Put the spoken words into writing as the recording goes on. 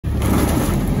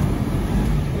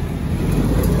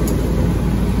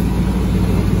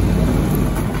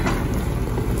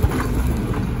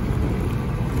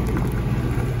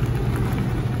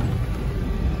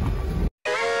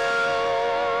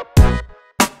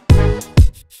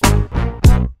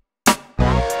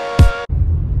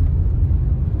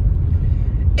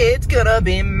gonna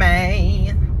be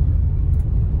May.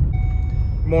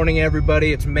 Morning,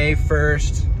 everybody. It's May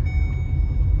 1st.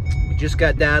 We just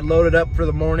got Dad loaded up for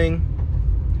the morning,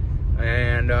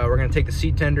 and we're gonna take the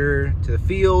seed tender to the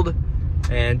field.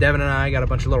 And Devin and I got a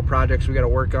bunch of little projects we got to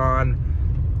work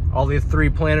on. All the 3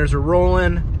 planters are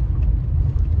rolling.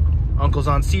 Uncle's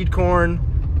on seed corn,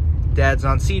 Dad's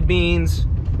on seed beans,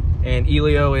 and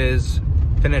Elio is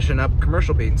finishing up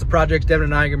commercial beans. The projects Devin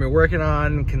and I are gonna be working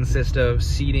on consist of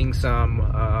seeding some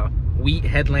wheat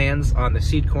headlands on the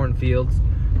seed corn fields.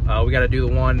 We gotta do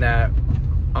the one that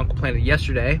Uncle planted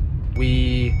yesterday.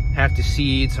 We have to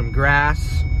seed some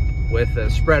grass with a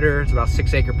spreader. It's about a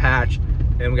 6-acre patch.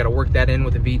 And we gotta work that in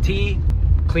with a VT,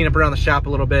 clean up around the shop a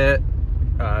little bit,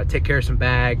 take care of some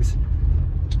bags.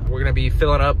 We're gonna be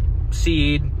filling up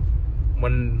seed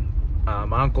when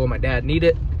my uncle and my dad need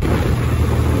it.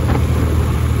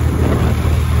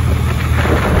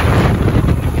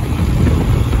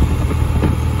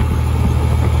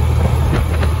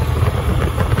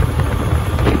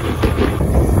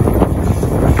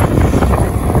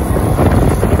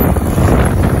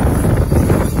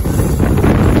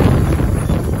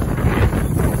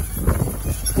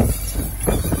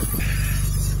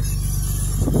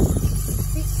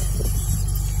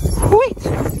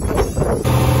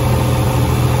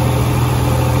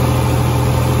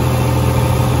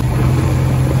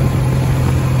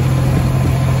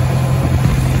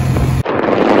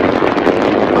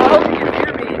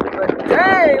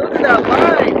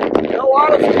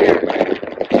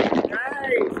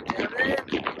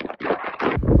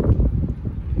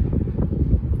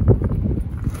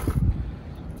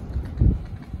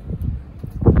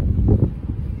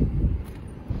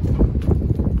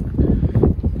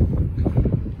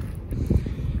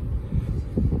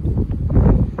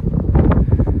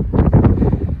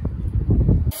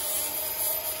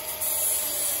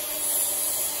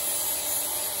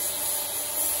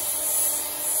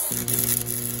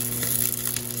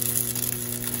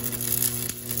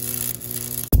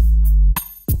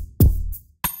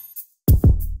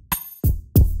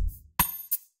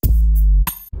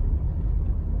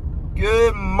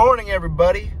 Good morning,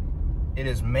 everybody. It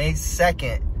is May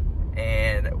 2nd,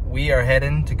 and we are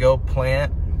heading to go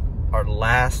plant our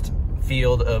last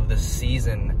field of the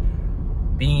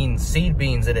season. Beans, seed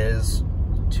beans it is.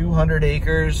 200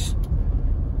 acres,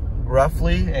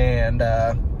 roughly, and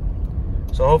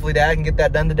so hopefully Dad can get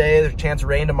that done today. There's a chance of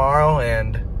rain tomorrow,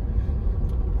 and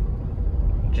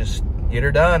just get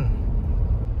her done.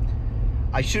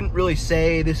 I shouldn't really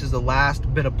say this is the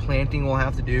last bit of planting we'll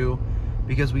have to do,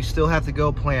 because we still have to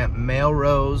go plant male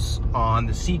rows on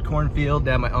the seed corn field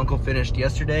that my uncle finished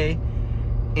yesterday.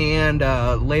 And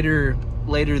later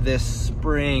this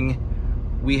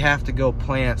spring, we have to go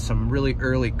plant some really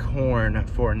early corn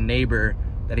for a neighbor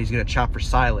that he's gonna chop for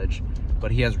silage.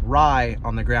 But he has rye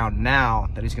on the ground now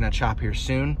that he's gonna chop here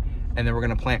soon. And then we're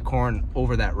gonna plant corn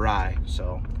over that rye.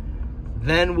 So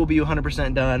then we'll be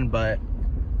 100% done. But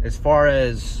as far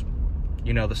as,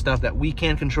 you know, the stuff that we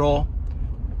can control,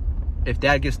 if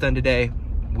Dad gets done today,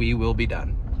 we will be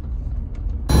done.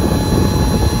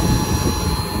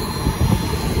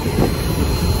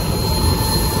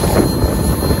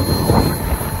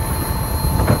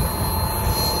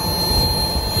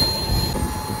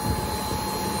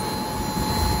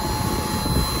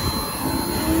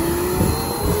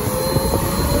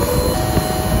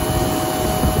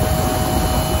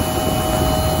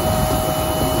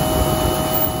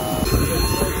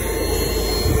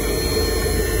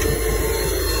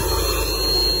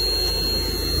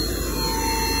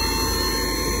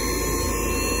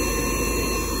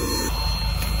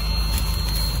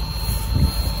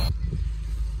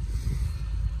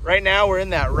 Right now we're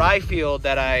in that rye field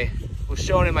that I was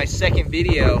showing in my second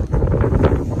video.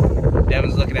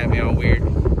 Devin's looking at me all weird.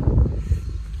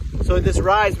 So this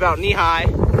rye is about knee high,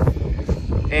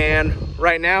 and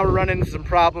right now we're running into some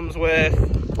problems with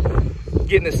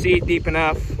getting the seed deep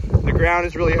enough. The ground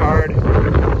is really hard.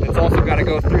 It's also got to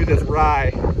go through this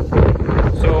rye.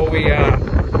 So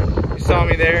you saw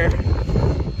me there.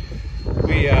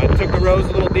 We took the rows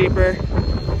a little deeper,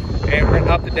 and we're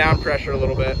gonna up the down pressure a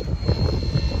little bit.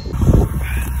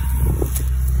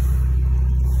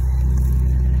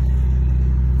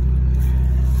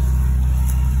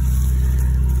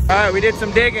 All right, we did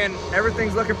some digging.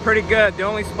 Everything's looking pretty good. The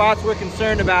only spots we're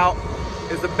concerned about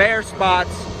is the bare spots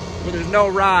where there's no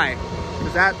rye,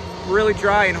 because that's really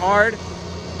dry and hard.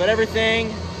 But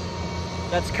everything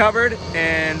that's covered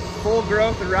and full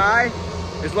growth of rye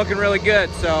is looking really good.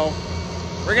 So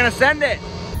we're gonna send it.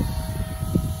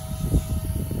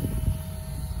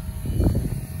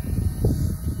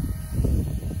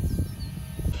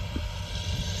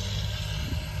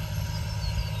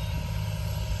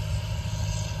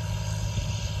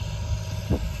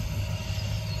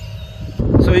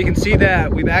 you can see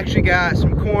that we've actually got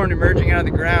some corn emerging out of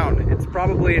the ground. It's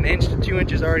probably 1 inch to 2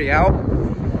 inches already out.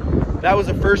 That was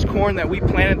the first corn that we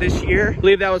planted this year. I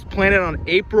believe that was planted on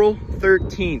April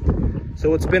 13th.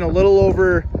 So it's been a little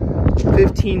over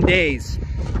 15 days.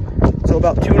 So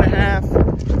about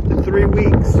 2.5 to 3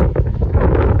 weeks.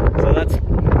 So that's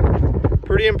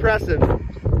pretty impressive.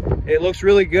 It looks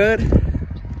really good.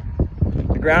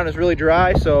 The ground is really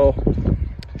dry. So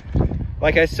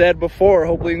like I said before,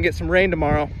 hopefully we can get some rain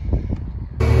tomorrow.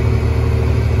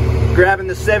 Grabbing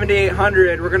the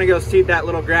 7800, we're gonna go seed that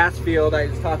little grass field I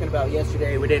was talking about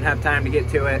yesterday. We didn't have time to get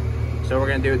to it, so we're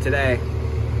gonna do it today.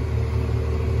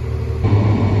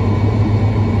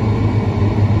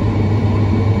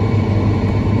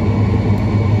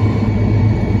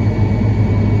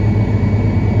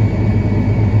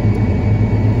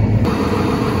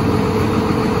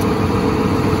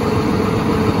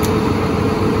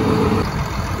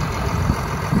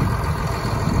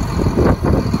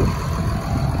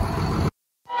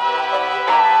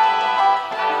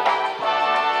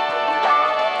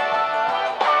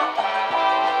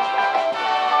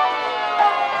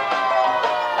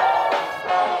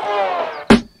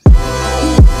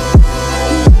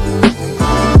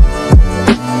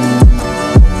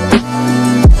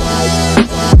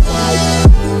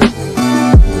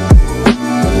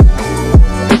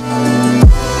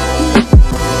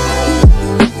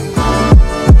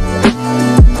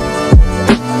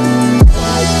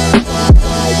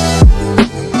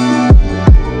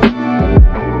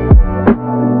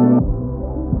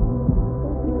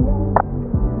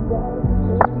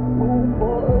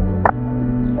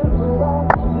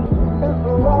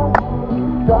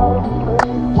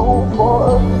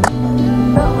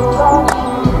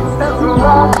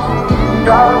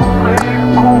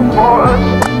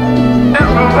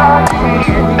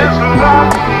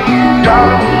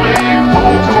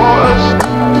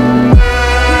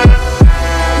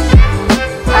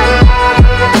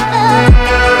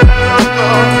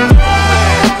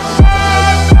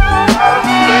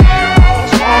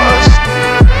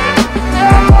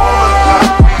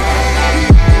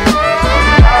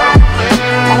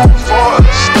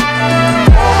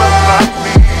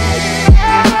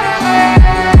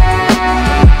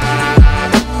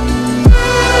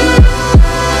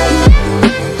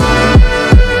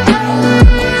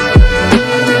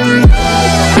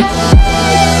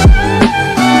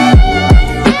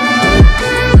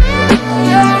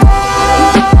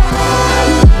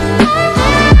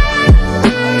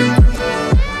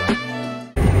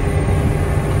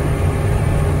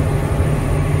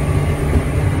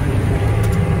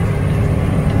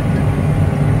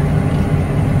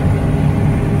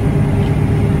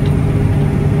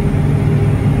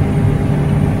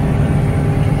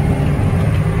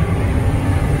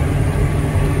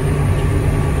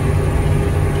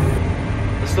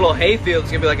 This little hayfield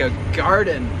is gonna be like a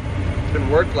garden. It's been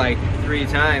worked like 3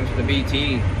 times with the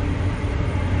BT.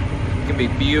 It's gonna be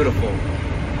beautiful.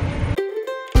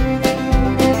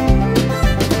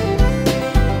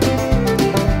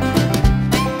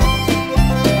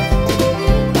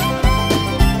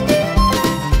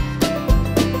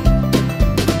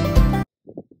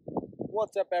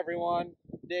 What's up, everyone?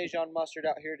 Dejan Mustard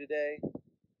out here today.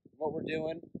 What we're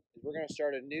doing is we're gonna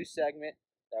start a new segment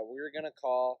that we're gonna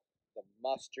call the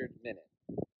Mustard Minute.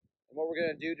 And what we're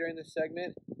going to do during this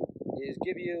segment is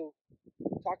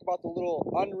talk about the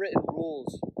little unwritten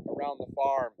rules around the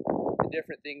farm, the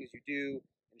different things you do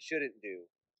and shouldn't do,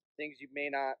 things you may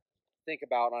not think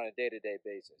about on a day-to-day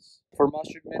basis. For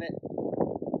Mustard Minute,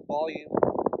 Volume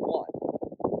 1,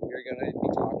 we're going to be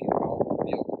talking about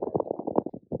vehicle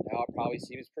parking. Now, it probably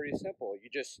seems pretty simple. You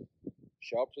just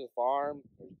show up to the farm,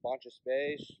 there's a bunch of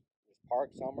space, park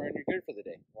somewhere and you're good for the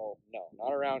day. Well, no,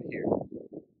 not around here.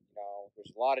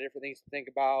 There's a lot of different things to think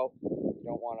about. You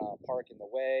don't want to park in the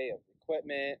way of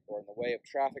equipment or in the way of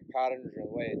traffic patterns or in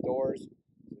the way of doors.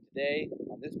 So today,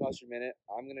 on this Mustard Minute,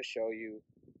 I'm going to show you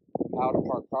how to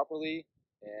park properly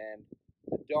and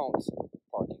the don'ts of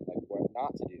parking, like what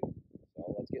not to do.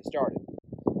 So let's get started.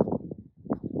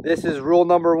 This is rule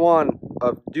number 1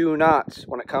 of do nots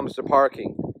when it comes to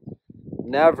parking.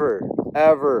 Never,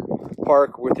 ever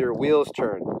park with your wheels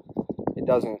turned. It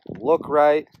doesn't look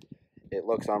right, it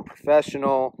looks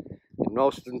unprofessional, and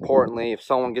most importantly, if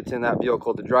someone gets in that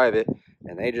vehicle to drive it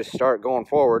and they just start going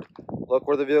forward, look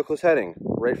where the vehicle is heading,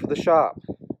 right for the shop.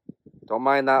 Don't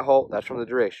mind that hole, that's from the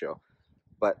derecho.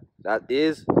 But that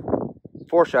is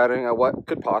foreshadowing of what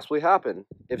could possibly happen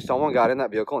if someone got in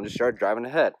that vehicle and just started driving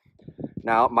ahead.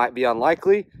 Now, it might be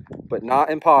unlikely, but not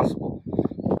impossible.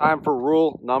 Time for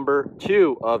rule number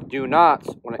 2 of do nots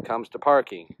when it comes to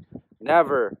parking.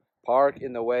 Never park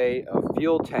in the way of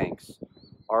fuel tanks.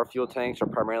 Our fuel tanks are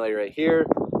primarily right here,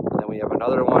 and then we have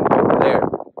another one over there.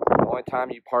 The only time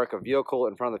you park a vehicle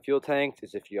in front of the fuel tank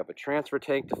is if you have a transfer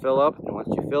tank to fill up, and once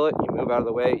you fill it, you move out of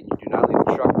the way and you do not leave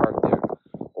the truck parked there.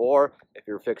 Or if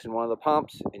you're fixing one of the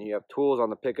pumps and you have tools on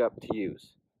the pickup to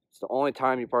use. It's the only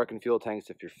time you park in fuel tanks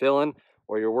if you're filling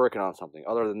or you're working on something.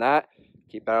 Other than that,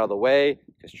 keep out of the way,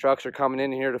 because trucks are coming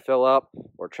in here to fill up,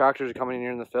 or tractors are coming in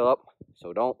here to fill up,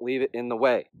 so don't leave it in the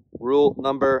way. Rule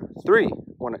number 3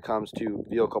 when it comes to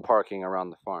vehicle parking around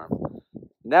the farm.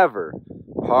 Never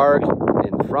park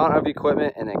in front of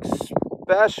equipment, and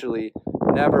especially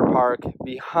never park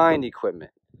behind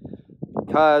equipment.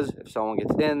 Because if someone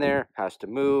gets in there, has to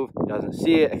move, doesn't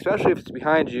see it, especially if it's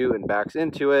behind you and backs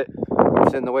into it, or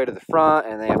it's in the way to the front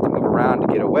and they have to move around to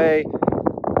get away,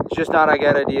 it's just not a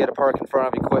good idea to park in front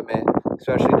of equipment,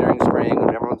 especially during spring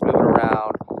when everyone's moving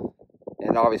around.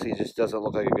 And obviously it just doesn't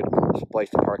look like a good place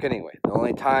to park anyway. The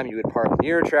only time you would park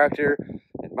near a tractor,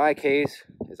 in my case,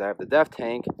 is I have the DEF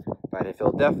tank. If I had to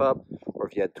fill DEF up, or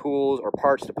if you had tools or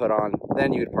parts to put on,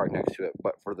 then you would park next to it.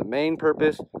 But for the main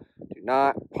purpose, do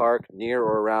not park near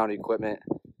or around equipment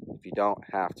if you don't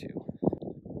have to.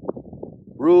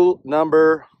 Rule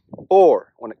number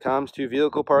 4 when it comes to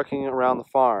vehicle parking around the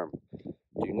farm.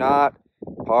 Do not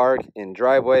park in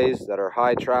driveways that are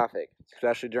high traffic,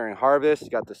 especially during harvest. You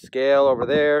got the scale over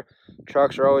there.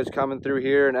 Trucks are always coming through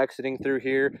here and exiting through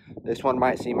here. This one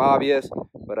might seem obvious,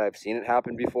 but I've seen it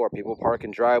happen before. People park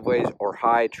in driveways or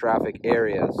high traffic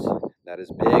areas. That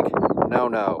is big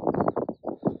no-no.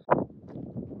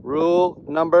 Rule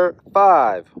number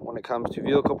 5 when it comes to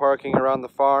vehicle parking around the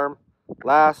farm.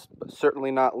 Last but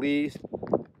certainly not least,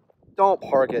 don't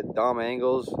park at dumb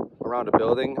angles around a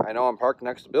building. I know I'm parked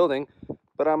next to a building,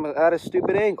 but I'm at a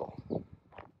stupid angle.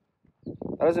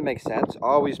 That doesn't make sense.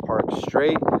 Always park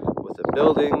straight with a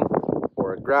building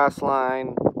or a grass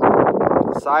line,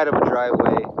 the side of a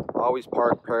driveway. Always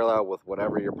park parallel with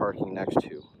whatever you're parking next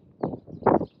to.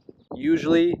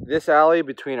 Usually this alley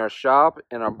between our shop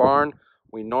and our barn,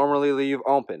 we normally leave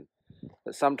open.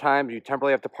 But sometimes you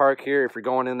temporarily have to park here if you're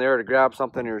going in there to grab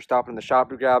something, or you're stopping in the shop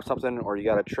to grab something, or you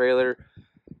got a trailer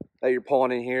that you're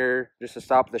pulling in here just to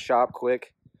stop at the shop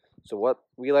quick. So what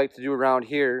we like to do around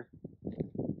here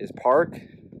is park,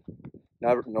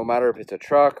 no matter if it's a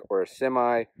truck or a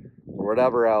semi or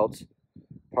whatever else,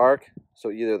 park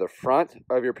so either the front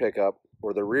of your pickup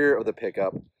or the rear of the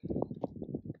pickup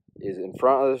is in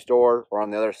front of the store or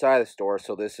on the other side of the store,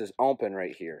 so this is open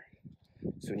right here.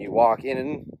 So when you walk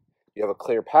in, you have a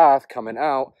clear path coming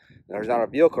out, and there's not a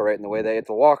vehicle right in the way they have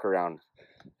to walk around.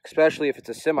 Especially if it's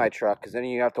a semi-truck, because then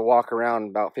you have to walk around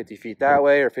about 50 feet that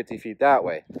way or 50 feet that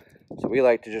way. So we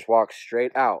like to just walk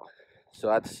straight out. So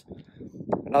that's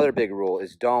another big rule,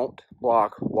 is don't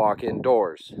block walk-in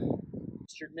doors.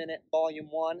 Mustard Minute Volume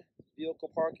 1,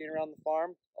 vehicle parking around the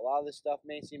farm. A lot of this stuff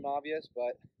may seem obvious,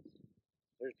 but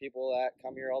there's people that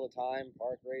come here all the time,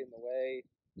 park right in the way,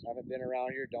 haven't been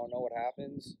around here, don't know what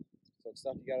happens. So it's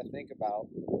stuff you got to think about.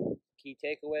 Key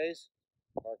takeaways: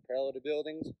 park parallel to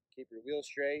buildings, keep your wheels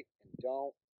straight, and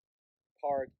don't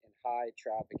park in high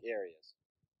traffic areas.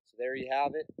 So there you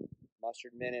have it.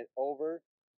 Mustard Minute over.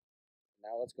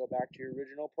 Now let's go back to your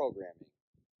original programming.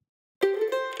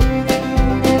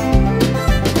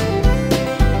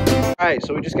 Alright,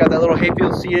 so we just got that little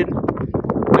hayfield seeded.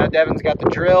 Now Devin's got the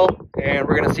drill, and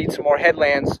we're going to seed some more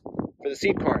headlands for the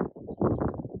seed corn.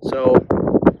 So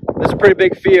this is a pretty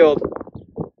big field,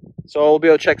 so we'll be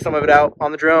able to check some of it out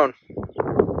on the drone.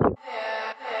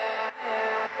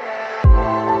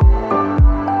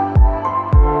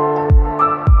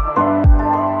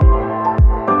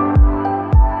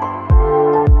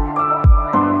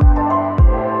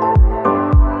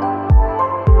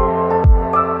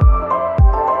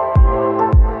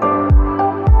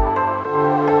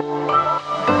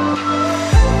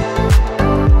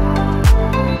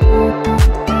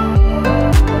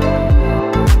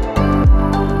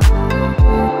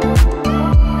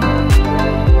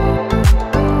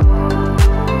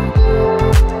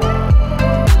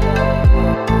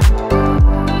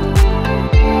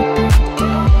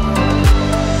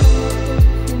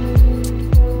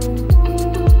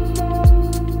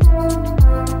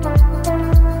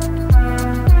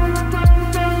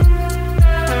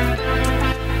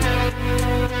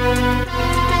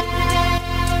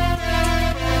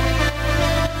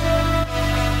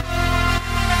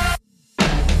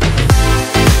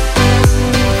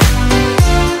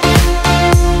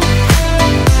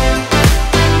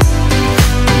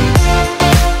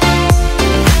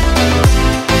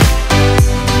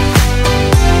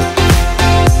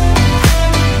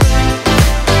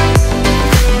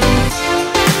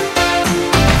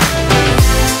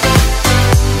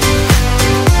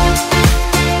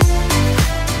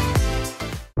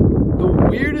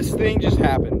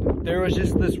 was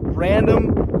just this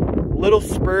random little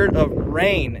spurt of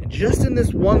rain just in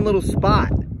this one little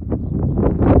spot.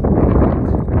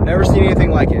 Never seen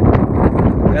anything like it.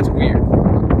 That's weird.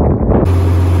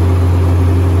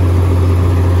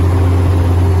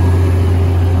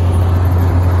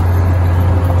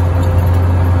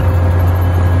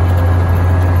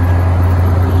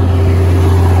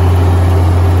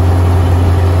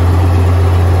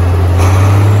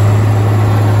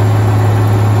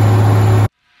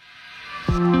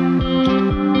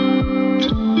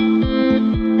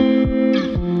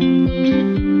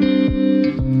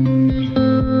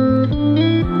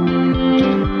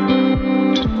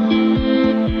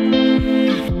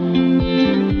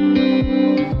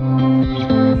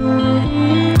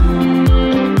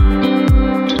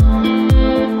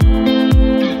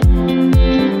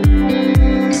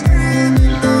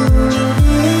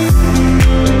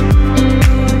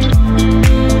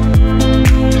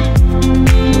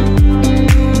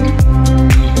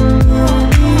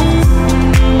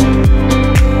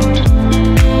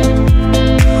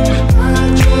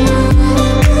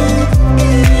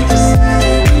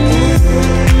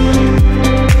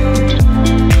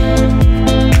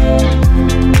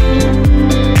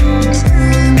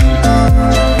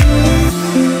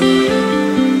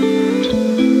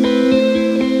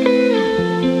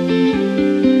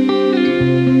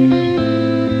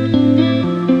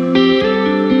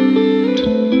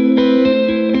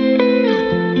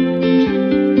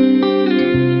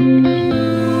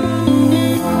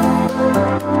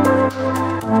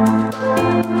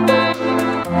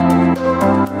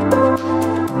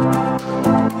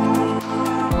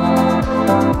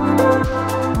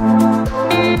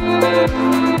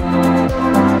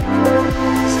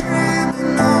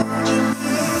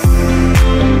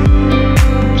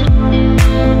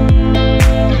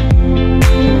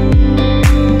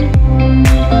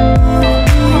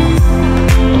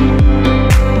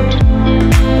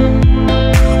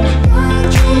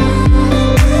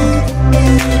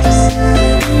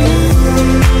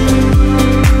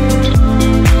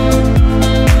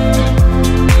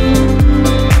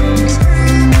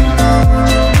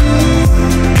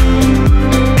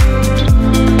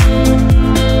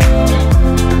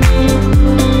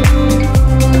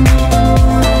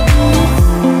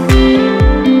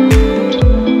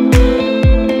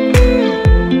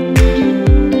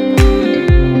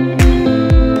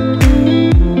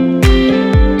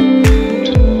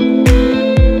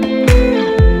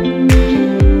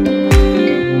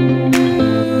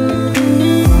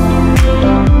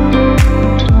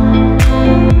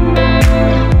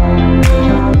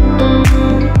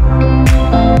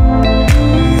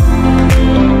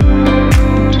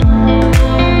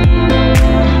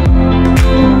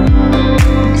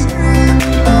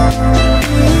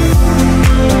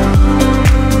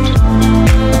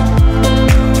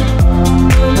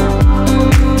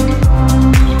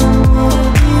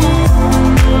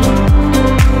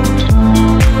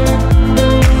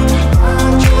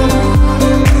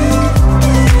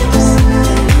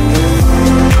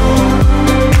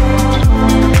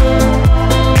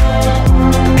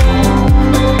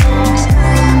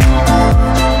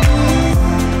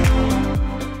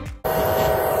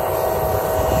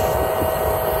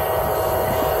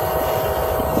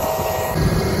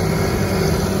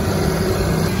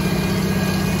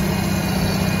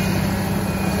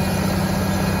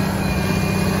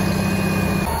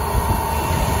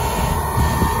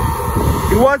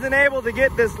 He wasn't able to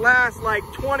get this last like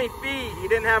 20 feet. He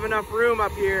didn't have enough room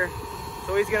up here.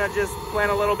 So he's gonna just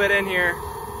plant a little bit in here.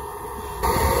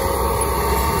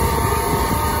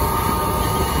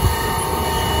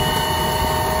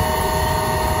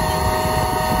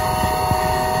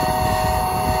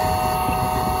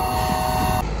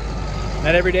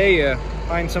 Not every day you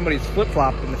find somebody's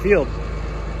flip-flop in the field.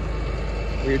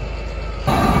 Weird.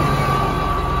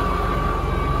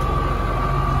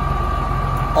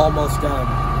 Almost done.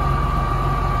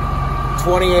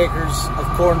 20 acres of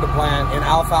corn to plant and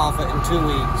alfalfa in 2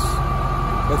 weeks.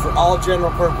 But for all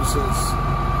general purposes,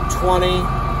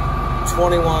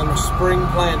 2021 spring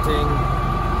planting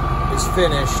is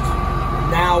finished.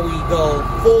 Now we go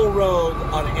full rogue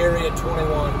on Area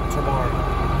 21 tomorrow.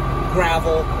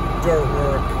 Gravel, dirt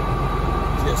work,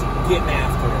 just getting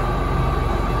after it.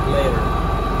 Later.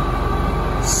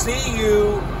 See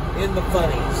you in the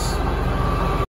funnies.